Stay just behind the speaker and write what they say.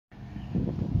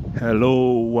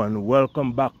Hello and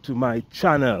welcome back to my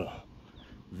channel.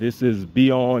 This is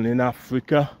Bjorn in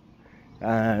Africa,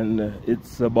 and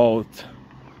it's about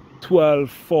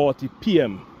 12:40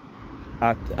 p.m.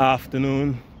 at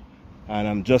afternoon, and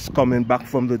I'm just coming back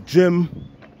from the gym,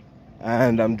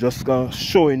 and I'm just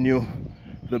showing you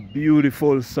the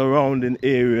beautiful surrounding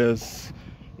areas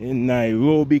in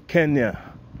Nairobi, Kenya.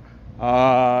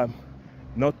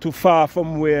 Not too far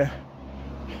from where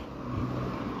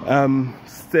I'm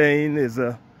staying is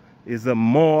a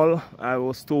mall, I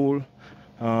was told,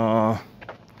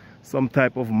 some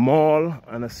type of mall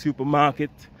and a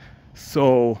supermarket.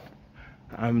 So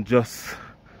I'm just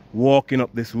walking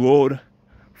up this road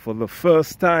for the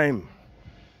first time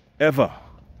ever,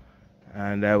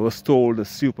 and I was told the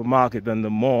supermarket and the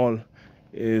mall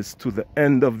is to the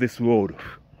end of this road.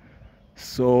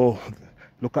 So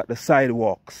look at the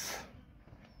sidewalks.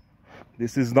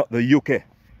 This is not the UK.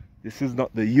 This is not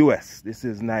the US. This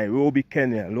is Nairobi,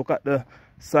 Kenya. Look at the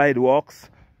sidewalks.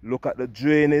 Look at the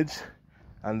drainage.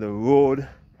 And the road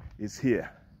is here.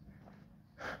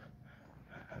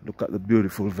 Look at the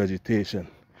beautiful vegetation.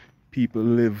 People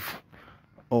live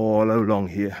all along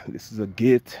here. This is a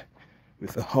gate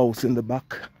with a house in the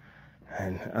back.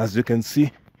 And as you can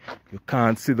see, you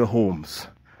can't see the homes.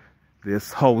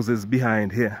 There's houses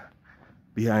behind here.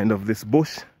 Behind of this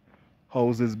bush.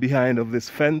 Houses behind of this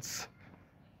fence.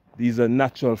 These are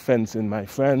natural fencing, my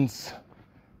friends.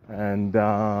 And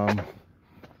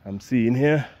I'm seeing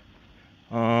here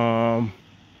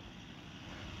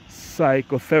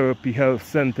psychotherapy health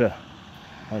center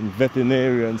and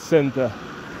veterinarian center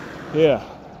here.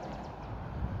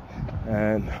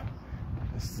 And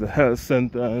this is the health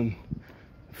center and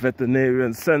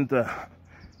veterinarian center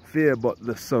there, but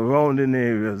the surrounding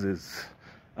areas is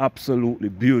absolutely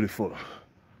beautiful.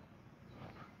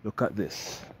 Look at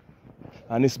this.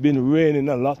 And it's been raining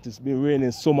a lot. It's been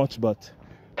raining so much, but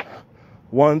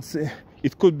once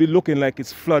it could be looking like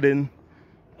it's flooding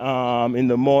in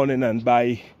the morning, and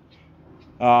by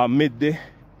midday,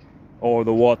 all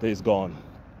the water is gone.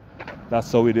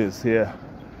 That's how it is here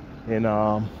in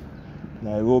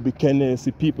Nairobi, Kenya. You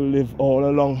see people live all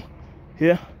along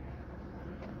here.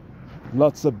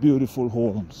 Lots of beautiful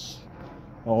homes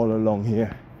all along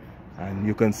here, and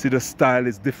you can see the style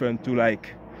is different to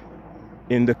like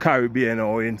in the Caribbean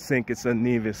or in St. Kitts and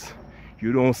Nevis.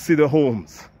 You don't see the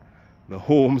homes. The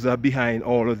homes are behind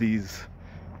all of these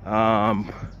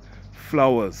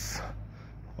flowers.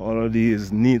 All of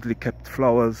these neatly kept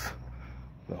flowers.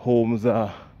 The homes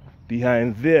are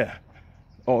behind there.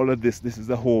 All of this is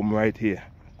a home right here,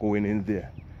 going in there.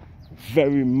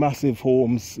 Very massive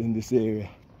homes in this area,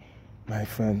 my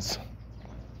friends.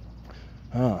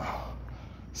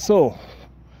 So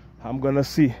I'm gonna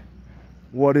see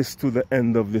what is to the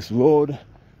end of this road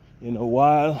in a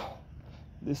while.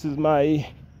 This is my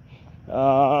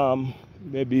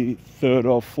maybe third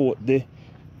or fourth day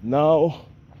now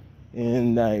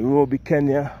in Nairobi,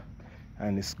 Kenya,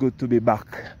 and it's good to be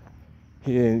back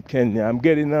here in Kenya. I'm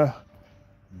getting a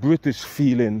British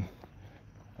feeling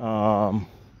about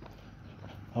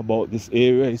this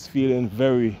area. It's feeling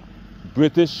very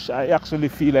British. I actually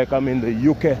feel like I'm in the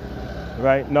UK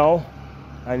right now.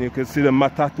 And you can see the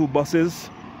matatu buses.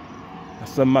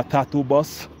 That's a matatu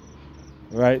bus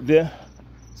right there.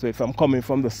 So if I'm coming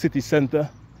from the city center,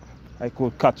 I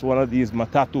could catch one of these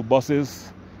matatu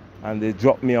buses and they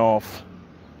drop me off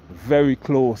very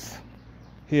close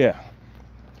here.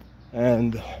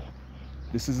 And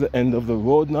this is the end of the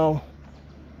road now.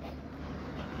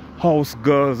 House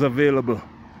girls available.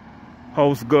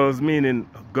 House girls meaning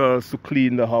girls to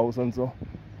clean the house and so.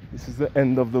 This is the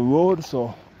end of the road,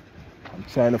 so I'm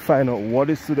trying to find out what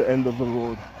is to the end of the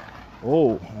road.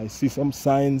 Oh, I see some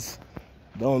signs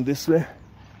down this way.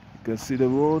 You can see the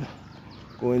road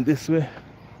going this way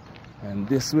and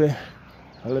this way.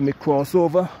 And let me cross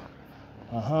over.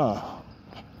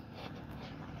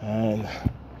 And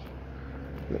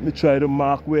let me try to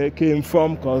mark where it came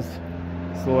from,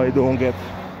 so I don't get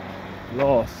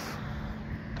lost.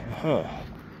 And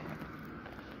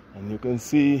you can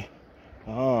see,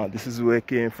 this is where it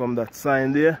came from, that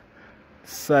sign there.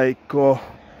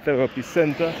 Psychotherapy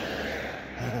center.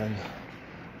 And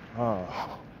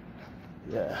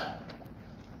yeah,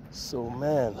 so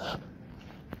man,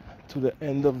 to the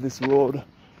end of this road,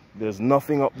 there's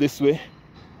nothing up this way,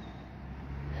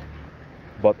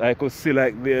 but I could see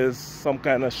like there's some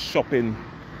kind of shopping.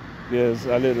 There's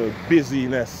a little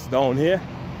busyness down here,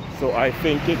 so I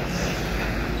think it's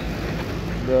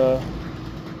the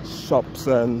shops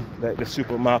and like the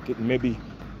supermarket maybe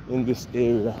in this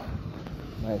area,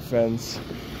 my friends.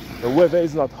 The weather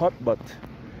is not hot, but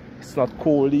it's not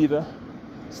cold either.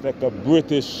 It's like a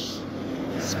British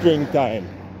springtime.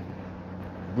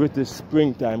 British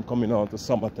springtime coming on to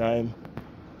summertime.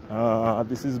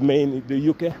 This is mainly the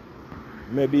UK.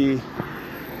 Maybe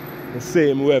the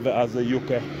same weather as the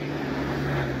UK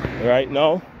right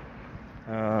now.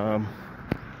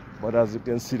 But as you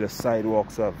can see, the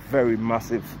sidewalks are very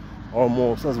massive,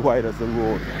 almost as wide as the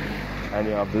road. And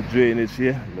you have the drainage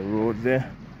here, the road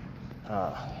there.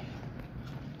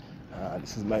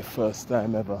 This is my first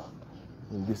time ever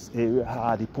in this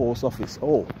area. The post office.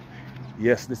 Oh,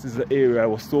 yes, this is the area I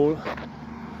was told.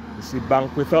 You see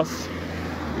bank with us.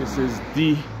 This is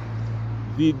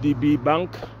DDB Bank,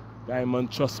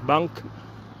 Diamond Trust Bank.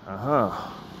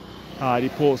 The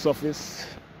post office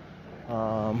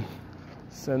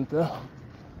center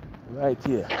right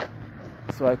here.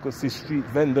 So I could see street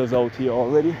vendors out here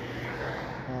already.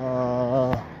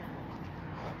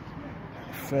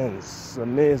 Friends,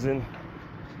 amazing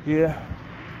here.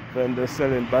 Vendors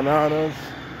selling bananas,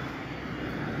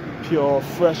 pure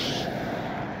fresh.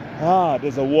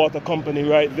 There's a water company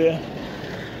right there,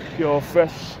 pure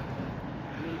fresh.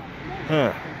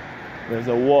 There's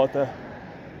a water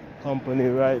company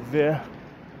right there.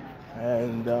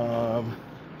 And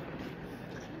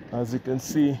as you can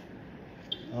see,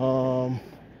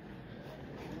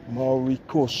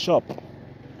 Maurico shop,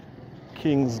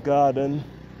 King's Garden.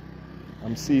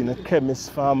 I'm seeing a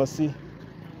chemist pharmacy.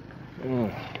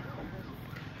 And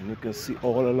you can see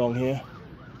all along here.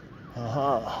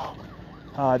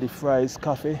 Hardy Fries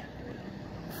Cafe,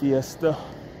 Fiesta,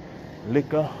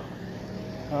 liquor.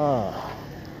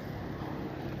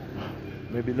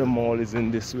 Maybe the mall is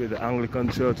in this way, the Anglican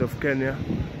Church of Kenya,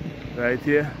 right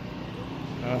here.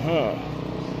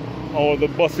 All the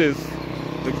buses,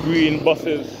 the green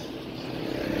buses,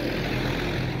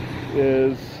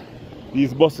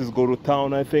 these buses go to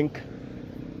town, I think.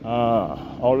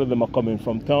 All of them are coming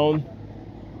from town.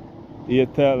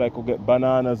 Airtel, I could get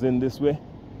bananas in this way.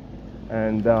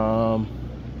 And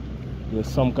there's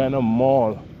some kind of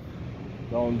mall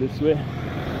down this way.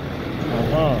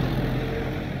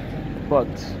 But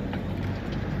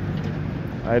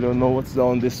I don't know what's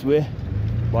down this way.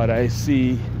 But I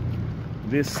see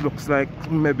this looks like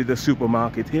maybe the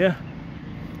supermarket here.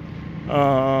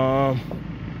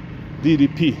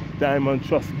 DDP, Diamond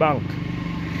Trust Bank.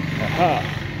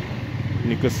 And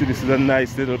you can see this is a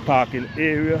nice little parking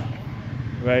area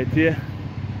right here.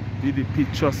 DDP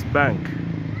Trust Bank.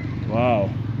 Wow.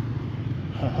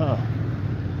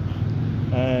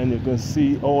 And you can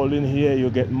see all in here. You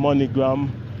get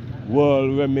MoneyGram,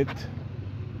 World Remit,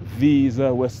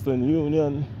 Visa, Western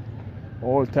Union,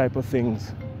 all type of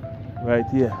things right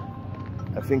here.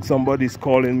 I think somebody's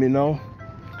calling me now.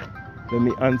 Let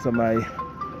me answer my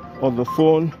other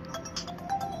phone.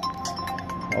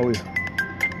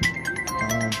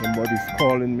 Somebody's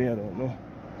calling me, I don't know.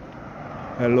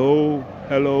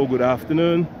 Hello, good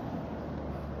afternoon.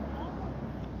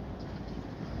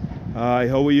 Hi,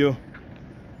 how are you?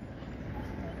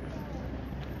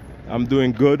 I'm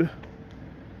doing good.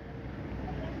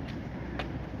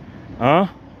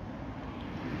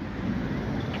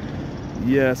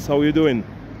 Yes, how are you doing?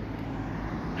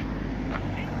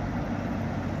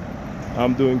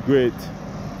 I'm doing great.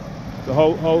 So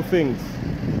how things?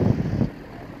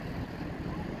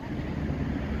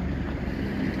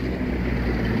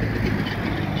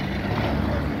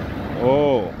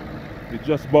 Oh, you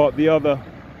just bought the other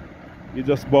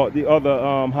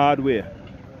hardware.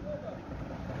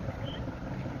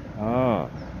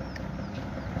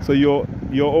 So you're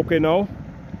okay now?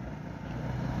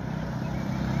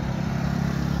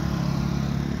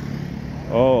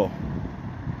 Oh,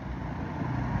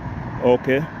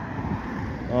 okay.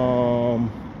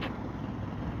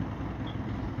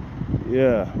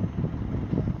 Yeah.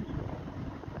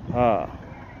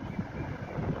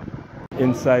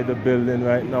 Inside the building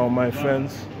right now, my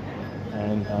friends,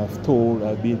 and I've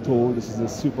been told this is a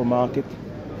supermarket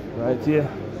right here.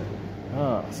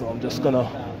 So I'm just gonna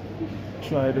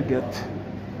try to get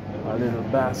a little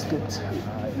basket.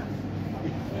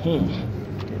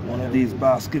 Get one of these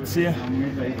baskets here.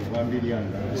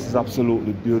 This is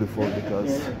absolutely beautiful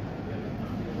because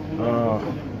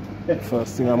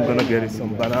first thing I'm gonna get is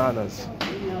some bananas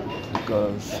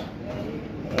because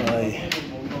I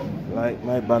like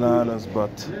my bananas,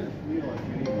 but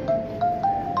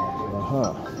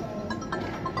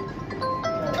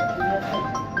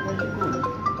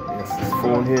yes, this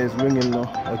phone here is ringing now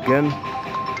again,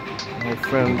 my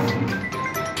friends.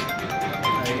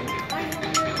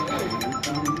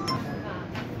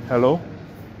 Hello?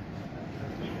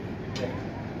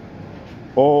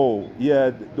 Oh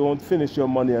yeah, don't finish your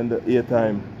money on the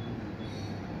airtime.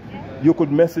 You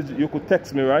could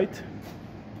text me, right?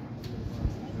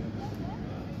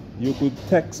 You could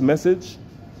text message.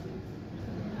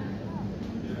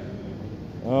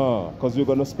 Because you're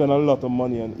gonna spend a lot of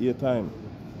money on airtime.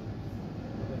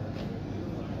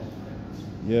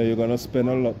 Yeah, you're gonna spend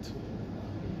a lot.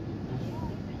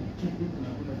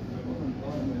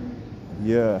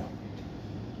 Yeah.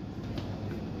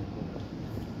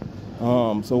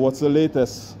 So what's the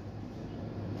latest?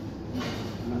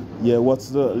 Yeah, what's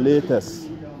the latest?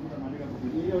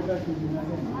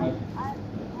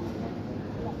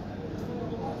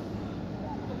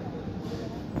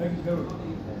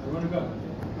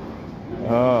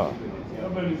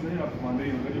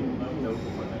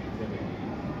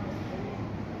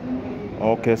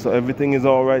 Okay, so everything is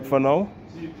all right for now?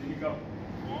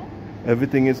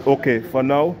 Everything is okay for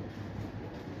now?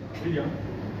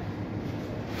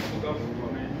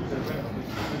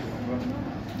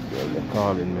 They're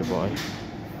calling me, boy.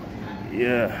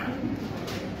 Yeah.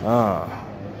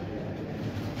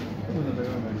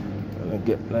 Gonna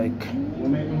get like,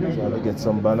 trying to get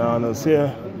some bananas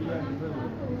here.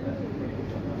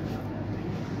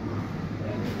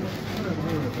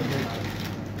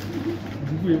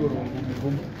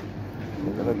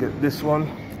 I'm gonna get this one.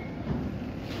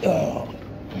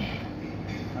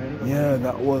 Yeah,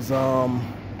 that was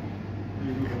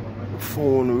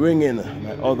phone ringing.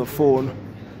 My other phone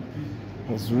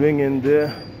was ringing there.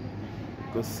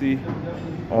 You can see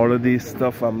all of these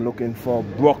stuff. I'm looking for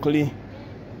broccoli.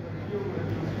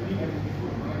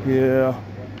 Here,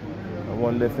 I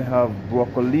wonder if they have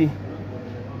broccoli.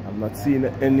 I'm not seeing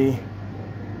any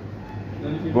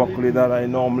broccoli that I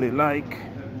normally like.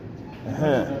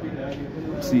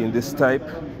 Seeing this type,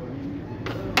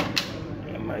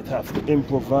 I might have to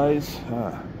improvise.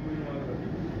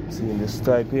 Seeing this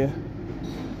type here.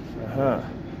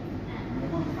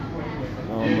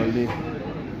 Normally,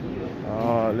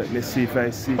 let me see if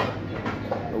I see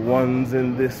the ones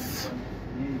in this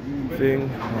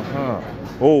thing.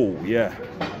 Oh yeah,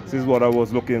 this is what I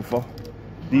was looking for.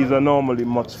 These are normally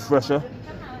much fresher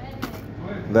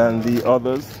than the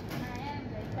others.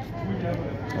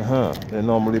 They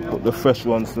normally put the fresh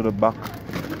ones to the back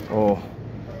or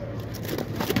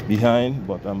behind,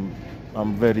 but I'm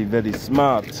very, very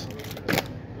smart.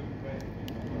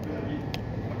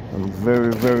 I'm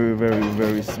very, very, very,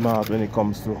 very smart when it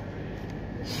comes to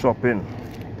shopping.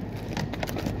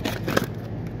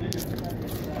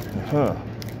 You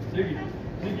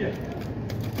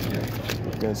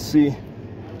can see,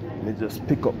 let me just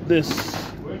pick up this.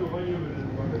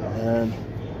 And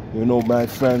you know, my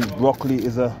friends, broccoli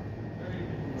is a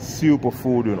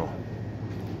superfood, you know.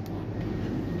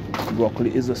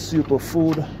 Broccoli is a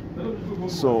superfood.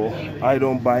 So I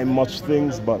don't buy much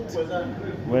things, but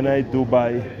when I do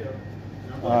buy,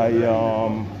 I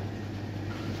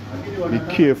be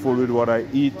careful with what I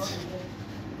eat.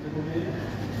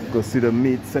 You can see the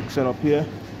meat section up here.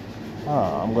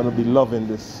 I'm gonna be loving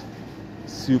this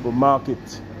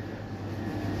supermarket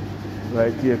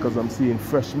right here because I'm seeing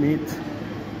fresh meat,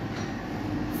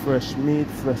 fresh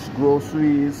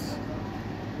groceries.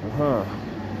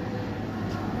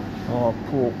 Oh,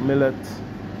 pork millet.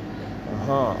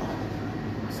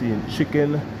 Seeing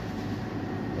chicken.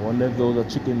 I wonder if those are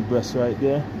chicken breasts right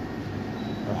there.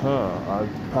 I'll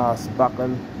pass back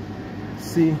and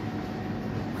see.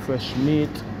 Fresh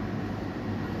meat.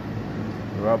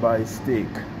 Ribeye steak.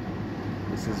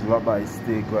 This is ribeye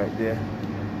steak right there.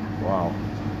 Wow,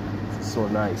 this is so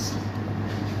nice.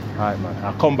 Alright man,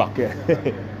 I'll come back here.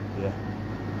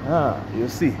 Yeah. You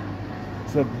see,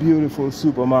 it's a beautiful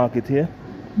supermarket here.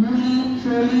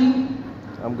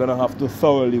 I'm gonna have to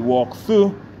thoroughly walk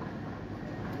through.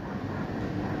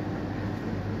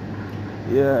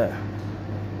 Yeah.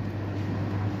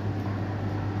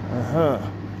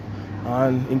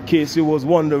 And in case you was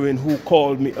wondering who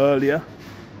called me earlier,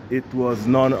 it was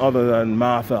none other than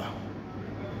Martha.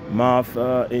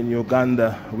 Martha in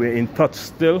Uganda. We're in touch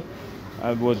still.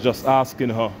 I was just asking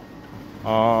her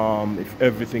if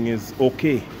everything is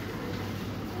okay,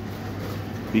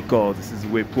 because this is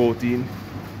whey protein,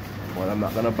 but I'm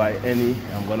not gonna buy any.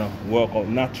 I'm gonna work out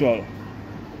natural.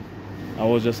 I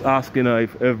was just asking her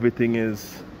if everything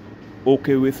is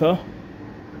okay with her,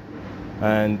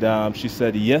 and she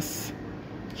said yes.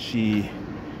 She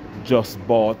just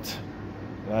bought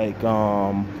like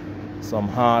some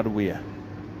hardware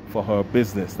for her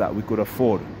business that we could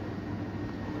afford.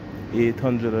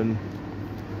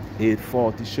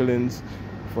 840 shillings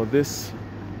for this.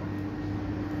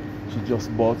 She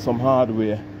just bought some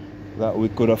hardware that we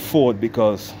could afford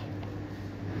because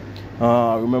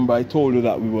remember I told you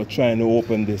that we were trying to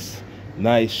open this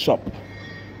nice shop,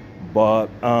 but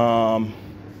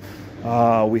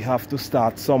we have to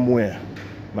start somewhere.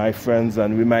 my friends,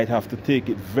 and we might have to take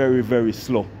it very, very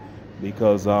slow,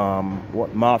 because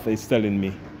what Martha is telling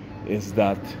me is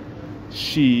that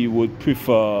she would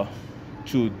prefer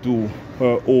to do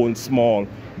her own small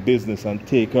business and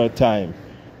take her time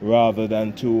rather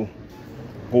than to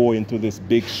go into this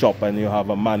big shop and you have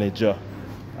a manager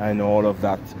and all of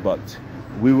that. But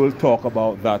we will talk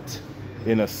about that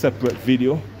in a separate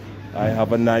video. I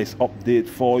have a nice update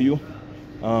for you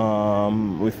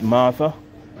with Martha,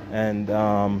 and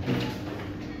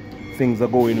things are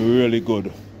going really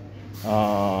good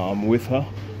with her.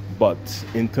 But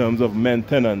in terms of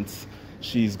maintenance,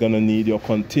 she's gonna need your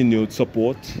continued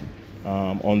support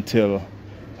until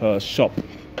her shop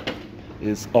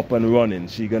is up and running.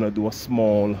 She's gonna do a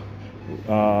small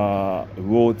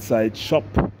roadside shop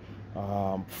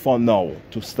for now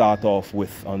to start off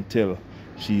with, until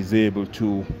she's able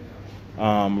to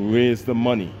raise the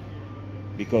money,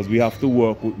 because we have to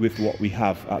work with what we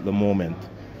have at the moment.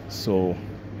 So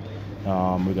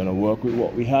we're gonna work with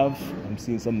what we have. I'm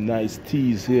seeing some nice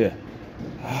teas here.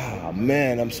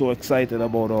 Man, I'm so excited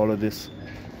about all of this.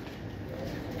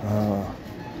 I'm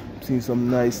seeing some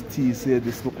nice teas here.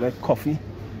 This look like coffee.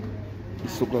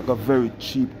 This look like a very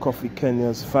cheap coffee,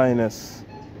 Kenya's finest.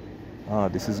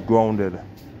 This is grounded.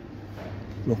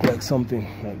 Look like something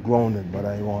like grounded, but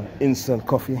I want instant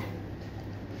coffee.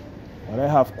 But I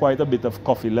have quite a bit of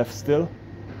coffee left still.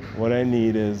 What I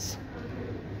need is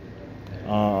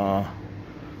a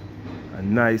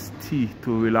nice tea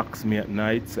to relax me at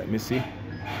night. Let me see.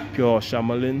 Pure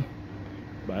Chamberlain.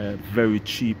 Buy a very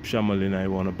cheap Chamberlain I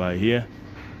want to buy here.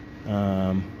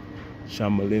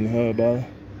 Chamberlain Herbal.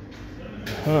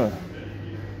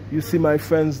 You see, my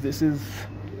friends, this is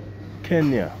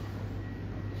Kenya,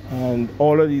 and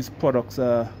all of these products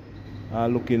are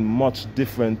looking much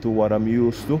different to what I'm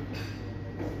used to.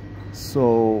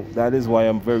 So that is why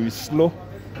I'm very slow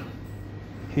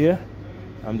here.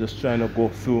 I'm just trying to go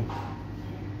through.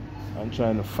 I'm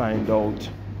trying to find out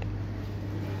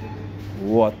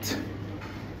what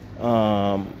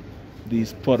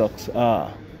these products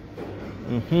are.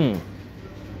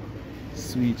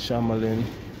 Sweet Chamberlain,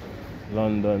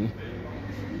 London.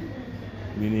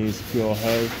 Winnie's Pure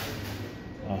Health.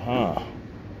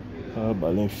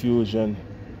 Herbal infusion.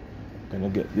 Gonna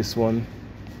get this one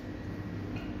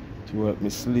to help me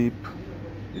sleep.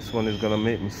 This one is gonna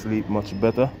make me sleep much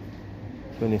better.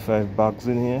 25 bags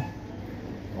in here.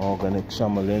 Organic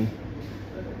Chamberlain.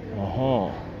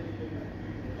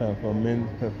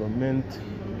 Peppermint.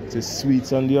 It is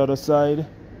sweets on the other side.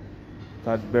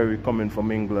 Cadbury coming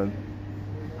from England.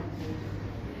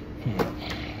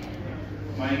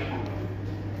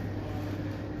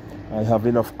 I have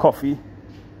enough coffee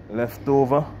left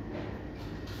over.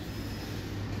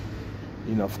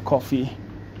 Enough coffee.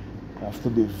 I have to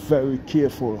be very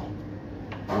careful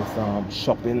with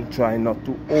shopping. Try not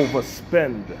to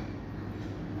overspend.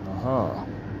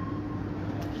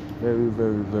 Very,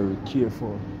 very, very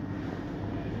careful.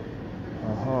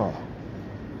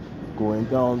 Going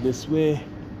down this way.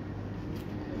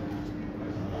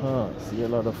 See a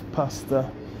lot of pasta.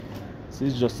 This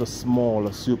is just a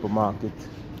smaller supermarket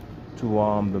to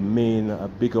the main, a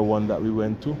bigger one that we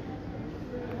went to.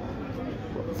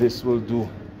 But this will do.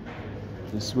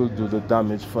 This will do the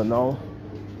damage for now.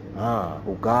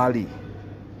 Ugali.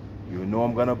 You know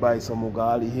I'm gonna buy some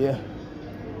ugali here.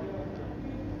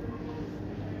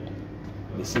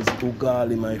 This is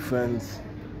ugali, my friends.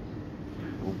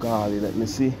 Ugali, let me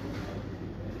see.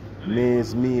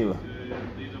 Maize meal.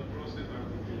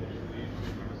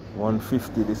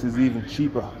 150. This is even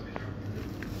cheaper.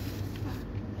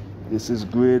 This is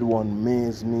grade 1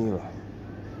 maize meal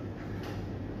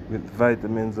with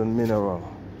vitamins and mineral.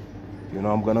 You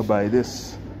know I'm gonna buy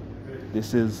this.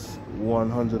 This is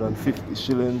 150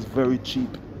 shillings, very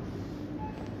cheap.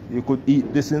 You could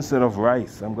eat this instead of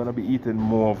rice. I'm gonna be eating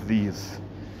more of these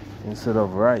instead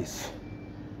of rice.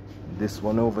 This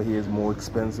one over here is more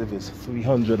expensive. It's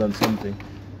 300 and something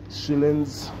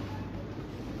shillings.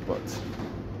 But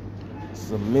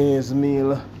it's a maize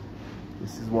meal.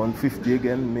 This is 150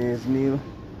 again, maize meal,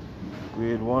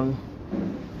 grade 1.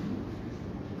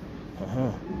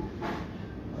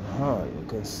 You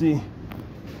can see.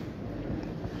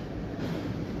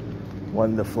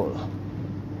 Wonderful.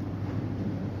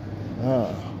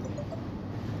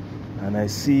 And I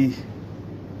see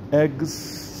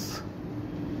eggs.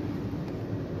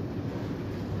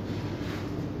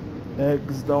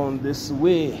 Eggs down this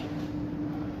way.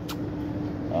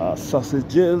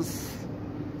 Sausages.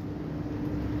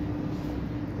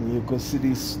 And you can see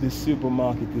this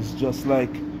supermarket is just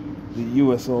like the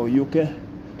US or UK.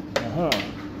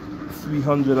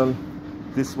 300, and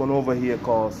this one over here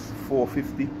costs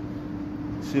 450.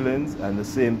 shillings, and the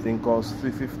same thing costs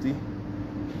 350.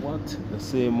 What? The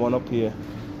same one up here.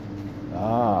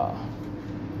 Ah,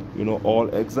 you know, all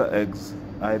eggs are eggs.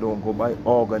 I don't go by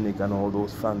organic and all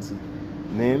those fancy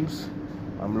names.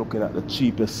 I'm looking at the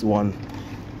cheapest one.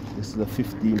 This is the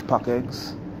 15 pack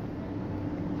eggs.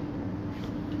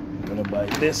 I'm gonna buy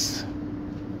this.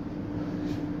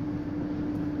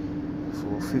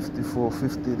 450,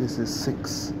 450. This is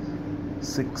six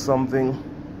something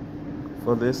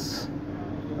for this.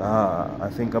 I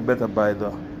think I better buy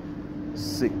the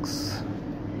 6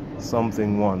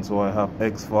 something one, so I have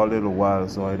eggs for a little while,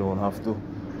 so I don't have to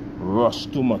rush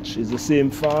too much. It's the same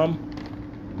farm,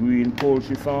 Green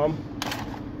Poultry Farm.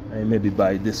 I maybe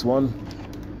buy this one.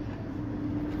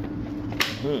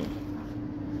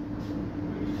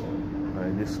 Buy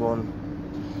this one.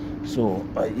 So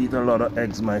I eat a lot of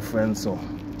eggs, my friends, so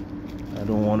I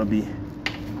don't want to be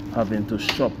having to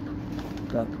shop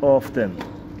that often.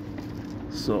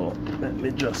 So let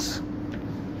me just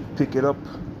pick it up.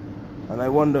 And I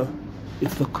wonder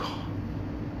if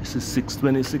this is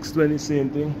 620, 620, same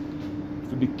thing.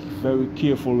 To be very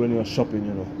careful when you're shopping,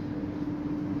 you know.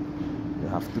 You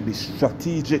have to be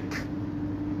strategic.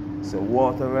 So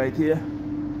water right here,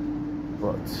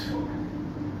 but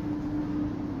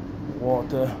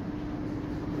water.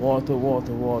 All of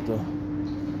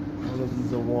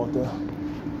these are water.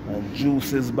 And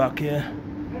juices back here.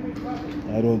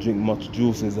 I don't drink much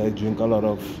juices. I drink a lot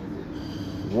of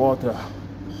water.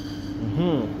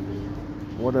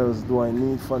 What else do I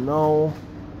need for now?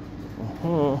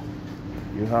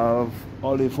 You have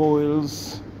olive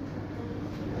oils.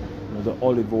 Now the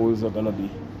olive oils are gonna be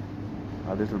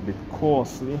a little bit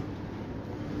costly.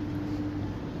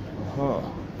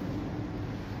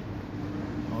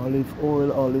 Olive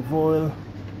oil.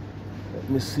 Let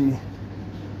me see.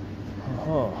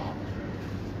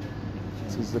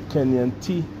 This is the Kenyan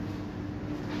tea.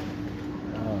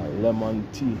 Lemon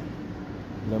tea.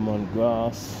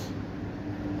 Lemongrass.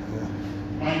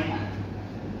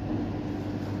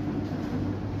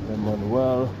 Lemon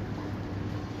well.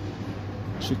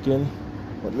 Chicken.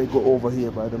 Let me go over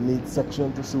here by the meat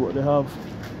section to see what they have.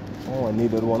 Oh, I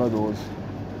needed one of those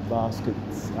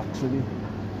baskets actually.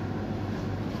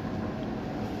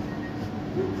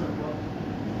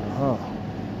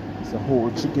 It's a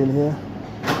whole chicken here.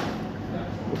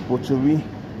 The butchery.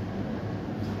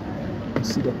 You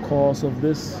see the cost of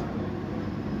this.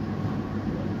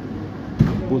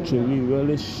 Butchery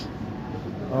relish.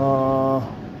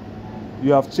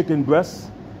 You have chicken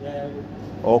breast? Yeah.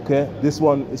 Okay. This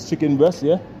one is chicken breast,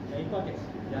 yeah?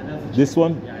 This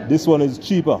one? Yeah. This one is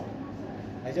cheaper.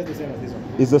 It's just the same as this one.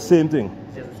 It's the same thing.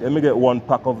 It's the same. Let me get 1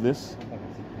 pack of this.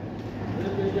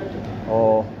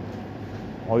 Or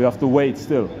you have to wait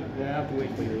still? Yeah, I have to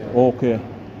wait for you. Yeah. Okay.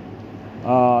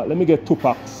 Let me get 2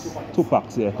 packs. 2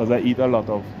 packs, yeah, because I eat a lot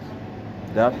of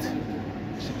that.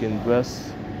 Chicken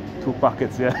breast. 2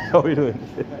 packets, yeah. How are you doing?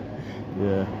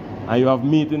 Yeah. And you have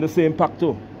meat in the same pack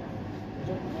too?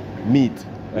 Meat,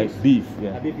 like beef,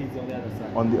 yeah. Beef is on the other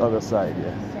side. On the other side,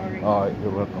 yeah. Sorry. Alright,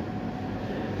 you're welcome.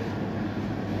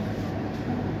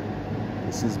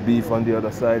 This is beef on the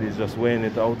other side. He's just weighing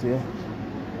it out here.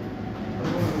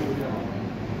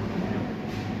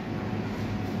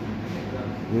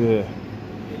 Yeah.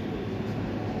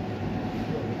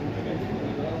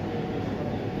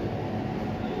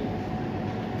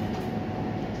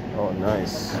 Oh,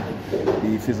 nice.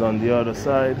 Beef is on the other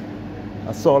side.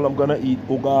 That's all I'm gonna eat.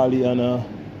 Ugali and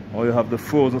oh, you have the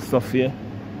frozen stuff here.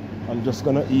 I'm just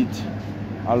gonna eat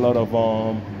a lot of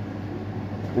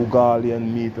ugali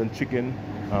and meat and chicken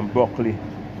and broccoli,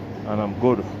 and I'm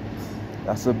good.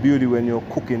 That's the beauty when you're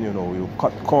cooking, you know. You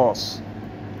cut costs.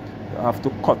 You have to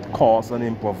cut costs and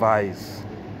improvise.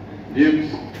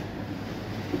 Yes.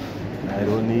 I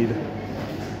don't need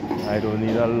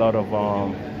a lot of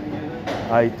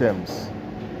items.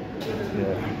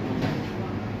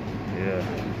 Yeah.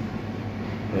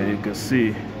 There you can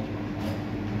see.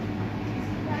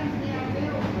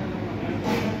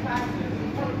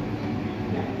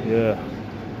 Yeah.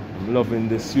 I'm loving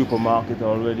this supermarket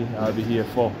already. I'll be here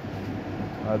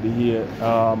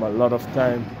a lot of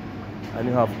time. And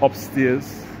you have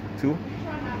upstairs too.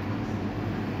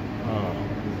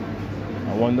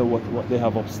 I wonder what they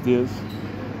have upstairs.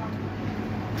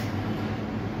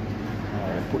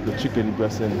 Put the chicken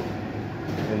breast in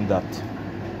that.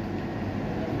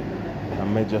 I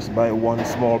may just buy 1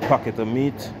 small packet of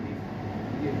meat.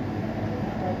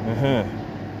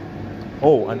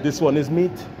 Oh, and this one is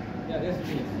meat? Yeah, that's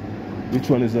meat. Which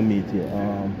one is the meat here?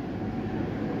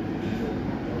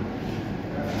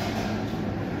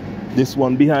 This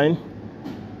one behind?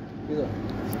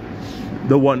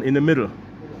 The one in the middle?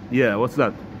 Yeah, what's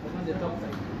that? That's on the top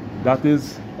side. That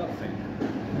is Top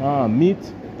side. meat.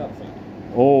 Top side.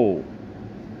 Oh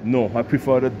no, I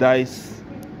prefer the dice.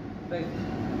 Right.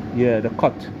 Yeah, the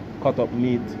cut up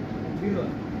meat. Green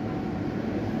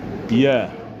one. Yeah,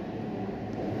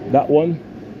 that one.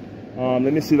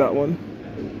 Let me see that one.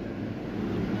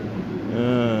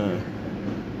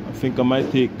 I think I might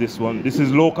take this one. This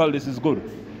is local. This is good.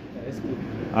 Yeah, it's good.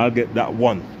 I'll get that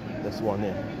one. This one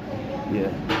here.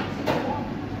 Yeah.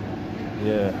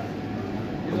 Yeah.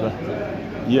 This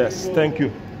one. Yes, thank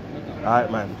you. Alright,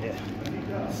 man. Yeah.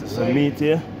 This is some meat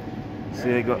here.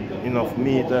 See, I got enough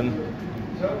meat and.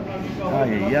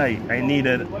 I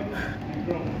needed.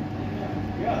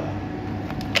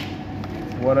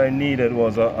 What I needed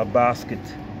was a basket.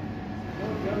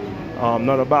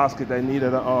 Not a basket. I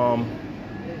needed a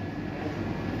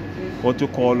what you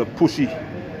call a pushy.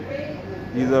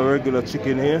 These are regular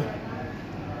chicken here.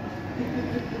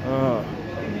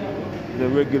 The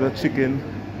regular chicken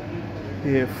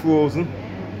here, frozen.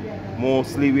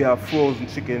 Mostly we have frozen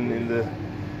chicken in the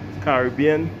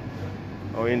Caribbean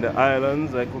or in the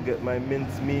islands. I could get my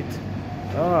minced meat.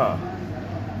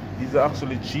 These are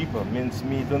actually cheaper, minced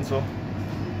meat and so.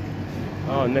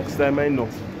 Next time I know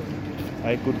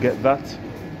I could get that.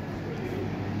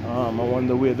 I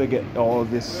wonder where they get all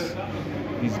this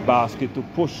basket to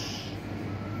push.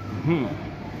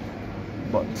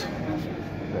 But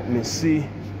let me see.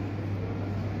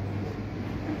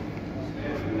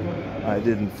 I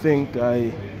didn't think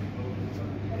I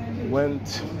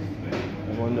went.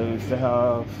 I wonder if they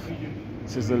have.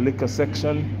 This is the liquor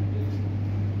section.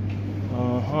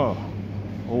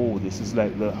 Oh, this is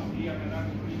like the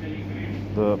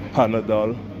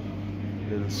Panadol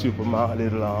little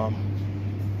supermarket little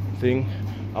thing.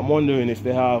 I'm wondering if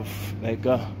they have like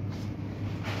if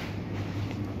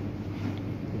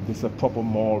it's a proper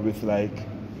mall with like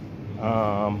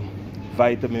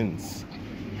vitamins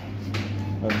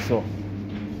and so.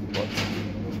 But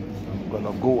I'm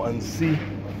gonna go and see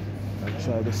and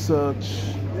try to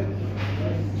search.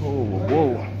 Oh,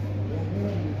 whoa,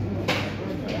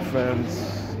 friends.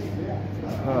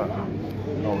 How are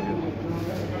you?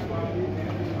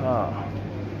 I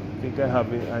think I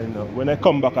have it. I know. When I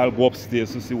come back, I'll go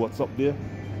upstairs to see what's up there.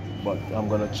 But I'm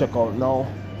gonna check out now,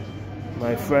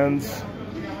 my friends.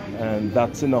 And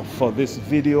that's enough for this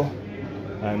video.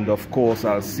 And of course,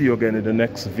 I'll see you again in the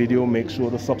next video. Make sure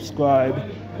to subscribe,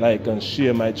 like, and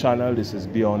share my channel. This is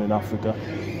Bjorn in Africa,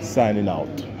 signing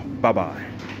out. Bye bye.